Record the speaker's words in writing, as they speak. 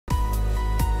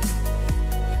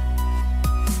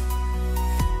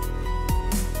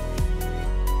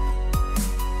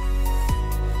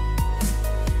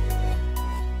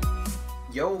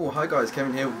Hi guys,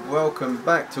 Kevin here. Welcome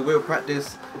back to wheel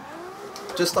practice.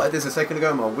 Just started this a second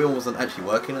ago. My wheel wasn't actually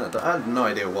working. I had no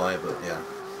idea why, but yeah.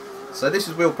 So this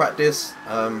is wheel practice.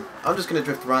 I'm just going to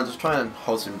drift around, just try and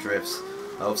hold some drifts.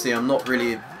 Obviously, I'm not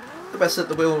really the best at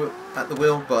the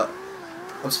wheel, but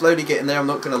I'm slowly getting there. I'm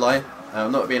not going to lie.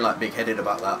 I'm not being like big-headed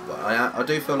about that, but I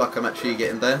do feel like I'm actually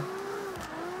getting there.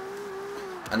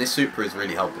 And this Supra is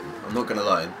really helping. I'm not going to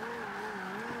lie.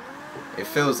 It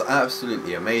feels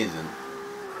absolutely amazing.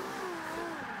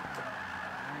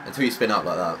 Until you spin out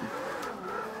like that.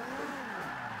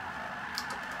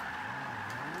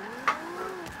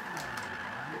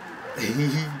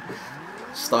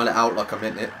 Style it out like I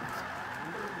meant it.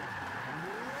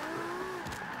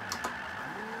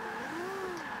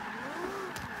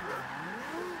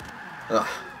 Ugh.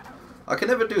 I can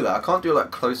never do that. I can't do like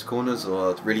close corners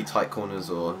or really tight corners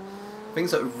or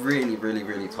things that are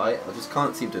really tight. I just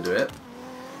can't seem to do it.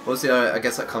 Obviously, I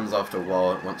guess that comes after a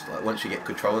while once you get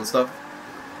control and stuff.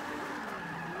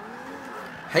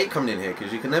 Hate coming in here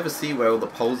because you can never see where all the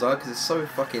poles are because it's so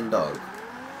fucking dark.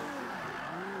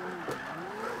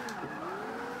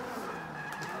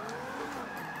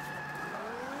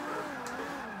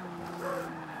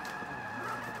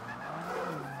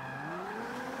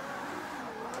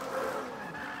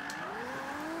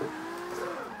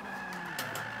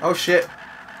 Oh shit,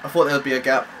 I thought there would be a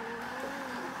gap.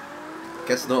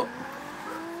 Guess not.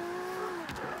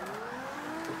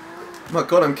 Oh my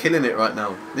god, I'm killing it right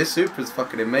now. This Supra is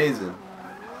fucking amazing.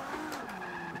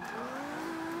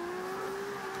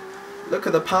 Look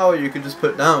at the power you can just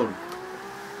put down.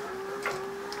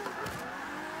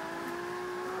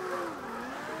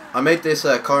 I made this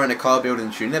car in a car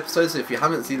building tuning episode, so if you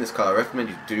haven't seen this car, I recommend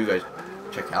you do go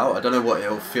check it out. I don't know what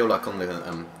it'll feel like on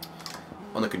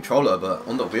the controller, but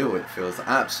on the wheel it feels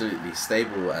absolutely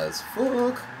stable as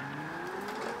fuck.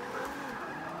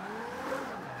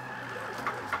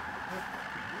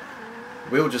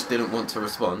 Wheel just didn't want to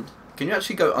respond. Can you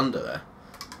actually go under there?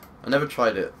 I never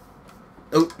tried it.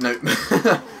 Oh, no.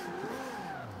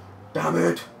 Damn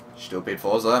it. Still bid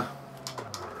Forza.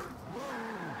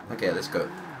 Okay, let's go.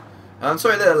 I'm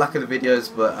sorry the lack of the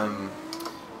videos, but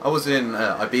I was in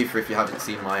Ibiza, if you haven't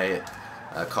seen my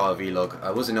car vlog.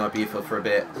 I was in Ibiza for a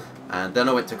bit, and then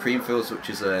I went to Creamfields, which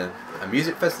is a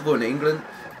music festival in England.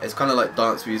 It's kind of like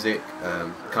dance music,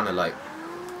 kind of like,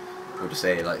 what would you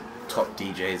say, like top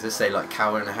DJs. Let's say like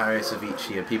Cowan and Harris,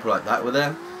 Avicii, and people like that were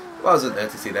there. Well, I wasn't there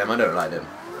to see them. I don't like them.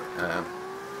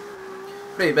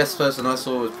 Probably the best person I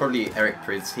saw was probably Eric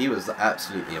Prydz. He was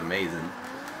absolutely amazing.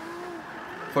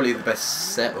 Probably the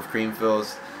best set of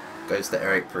Creamfields goes to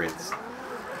Eric Prydz.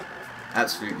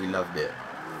 Absolutely loved it.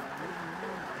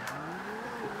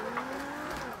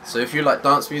 So if you like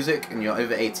dance music and you're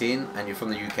over 18 and you're from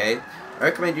the UK, I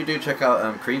recommend you do check out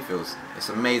Creamfields. It's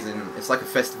amazing. It's like a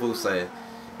festival, so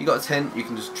you got a tent, you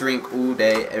can just drink all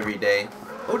day, every day.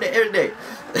 All day, every day.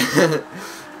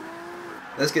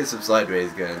 Let's get some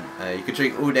sideways going. You can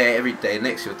drink all day, every day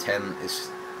next to your tent.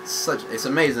 It's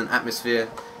amazing atmosphere.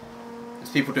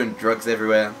 There's people doing drugs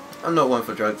everywhere. I'm not one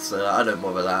for drugs, so I don't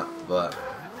bother that. But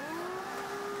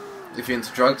if you're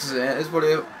into drugs, yeah, it's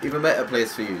probably an even better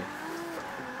place for you.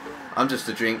 I'm just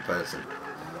a drink person.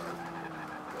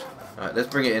 Alright, let's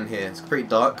bring it in here. It's pretty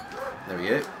dark. There we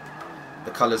go.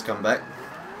 The colours come back.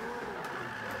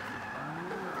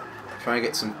 Try and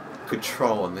get some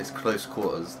control on this close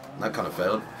quarters. That kind of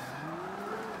failed.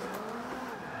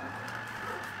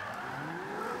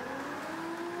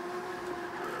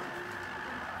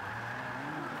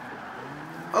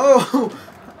 Oh!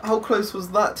 How close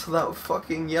was that to that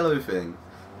fucking yellow thing?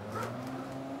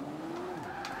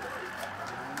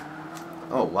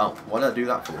 Oh wow, why did I do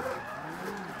that for?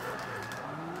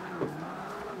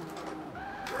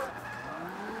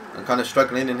 I'm kind of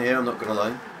struggling in here, I'm not gonna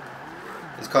lie.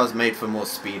 This car's made for more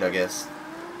speed, I guess.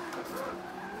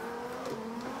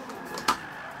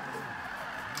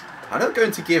 I don't go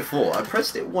into gear 4. I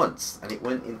pressed it once and it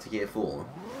went into gear 4.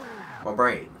 My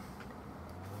brain.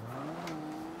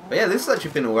 But yeah, this has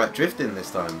actually been alright drifting this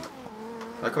time.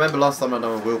 Like, I remember last time I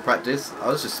done a wheel practice, I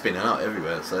was just spinning out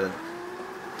everywhere, so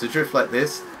to drift like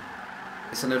this,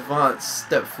 it's an advanced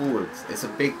step forwards. It's a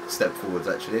big step forwards,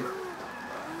 actually.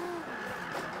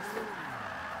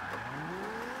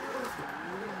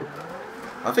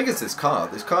 I think it's this car.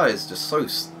 This car is just so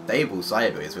stable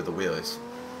sideways with the wheels.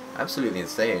 Absolutely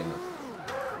insane.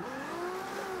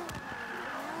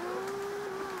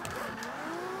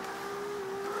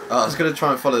 Oh, I was going to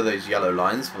try and follow those yellow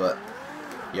lines, but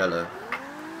yellow.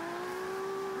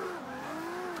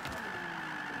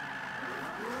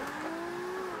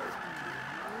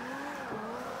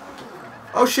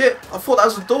 Oh shit, I thought that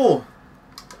was a door.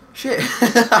 Shit!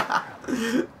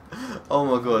 Oh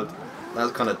my god,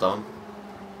 that's kind of dumb.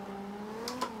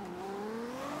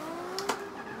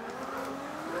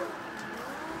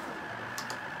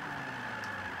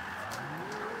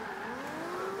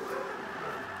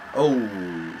 Oh,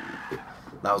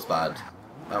 that was bad.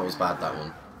 That was bad, that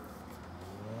one.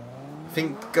 I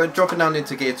think dropping down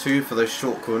into gear 2 for those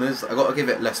short corners, I got to give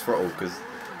it less throttle because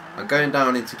I'm going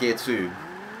down into gear 2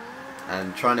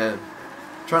 and trying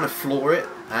to floor it.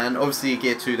 And obviously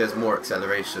gear 2 there's more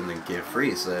acceleration than gear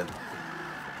 3, so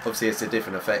obviously it's a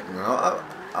different effect. And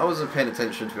I wasn't paying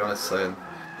attention, to be honest, so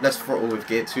less throttle with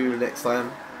gear 2 next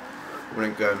time.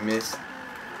 Wouldn't go and miss.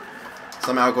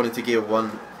 Somehow I got into gear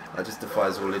 1. That just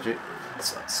defies all logic.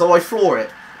 So I floor it.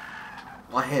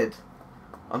 My head.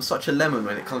 I'm such a lemon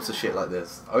when it comes to shit like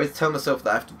this. I always tell myself that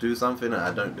I have to do something and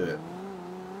I don't do it.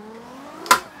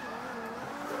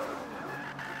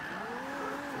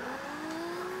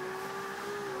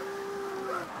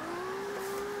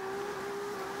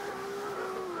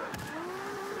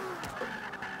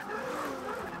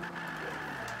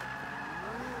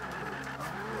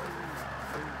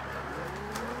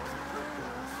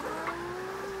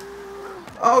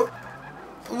 Oh!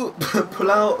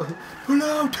 Pull out! Pull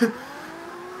out!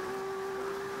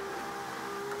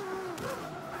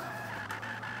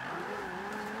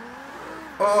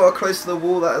 Oh, close to the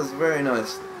wall, that is very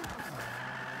nice.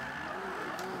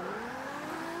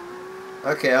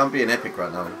 Okay, I'm being epic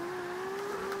right now.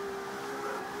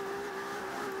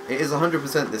 It is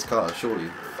 100% this car,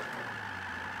 surely.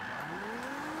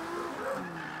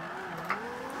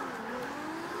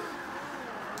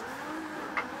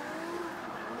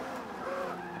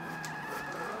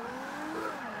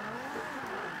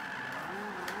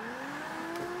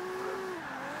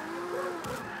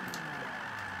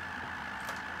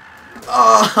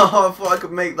 Oh, I thought I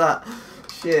could make that.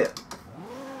 Shit.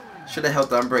 Should have held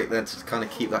the handbrake then to kind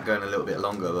of keep that going a little bit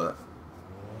longer, but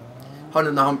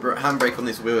holding the handbrake on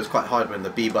this wheel is quite hard when the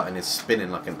B button is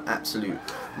spinning like an absolute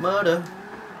murder.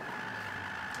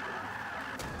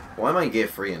 Why am I in gear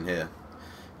 3 in here?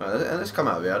 Right, let's come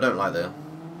out of here. I don't like that.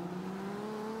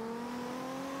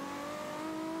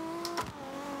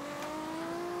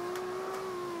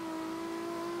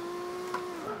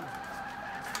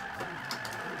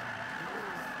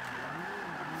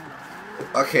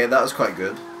 Okay, that was quite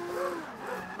good.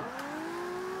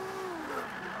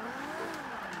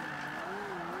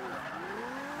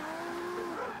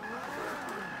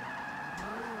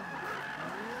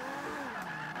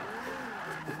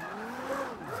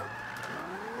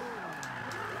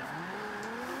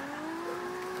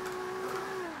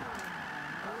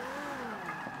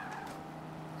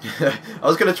 I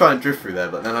was going to try and drift through there,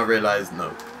 but then I realised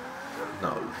no.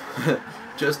 No.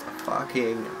 Just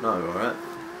fucking no, alright?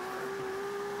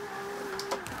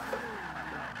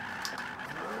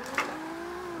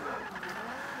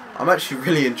 I'm actually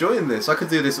really enjoying this. I could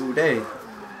do this all day.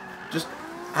 Just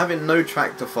having no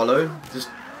track to follow, just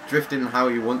drifting how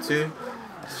you want to.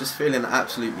 It's just feeling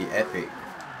absolutely epic.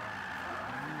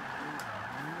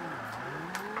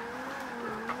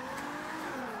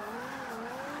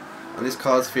 And this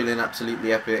car's feeling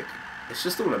absolutely epic. It's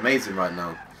just all amazing right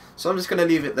now. So I'm just going to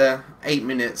leave it there. 8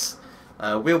 minutes.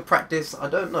 Wheel practice. I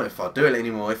don't know if I'll do it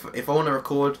anymore. If I want to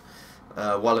record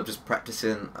while I'm just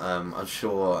practicing, I'm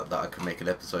sure that I can make an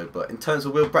episode. But in terms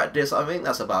of wheel practice, I think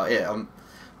that's about it.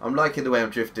 I'm liking the way I'm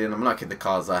drifting. I'm liking the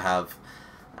cars I have.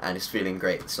 And it's feeling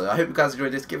great. So I hope you guys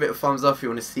enjoyed this. Give it a thumbs up if you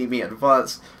want to see me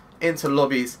advance into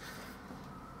lobbies.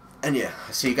 And yeah,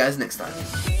 I'll see you guys next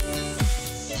time.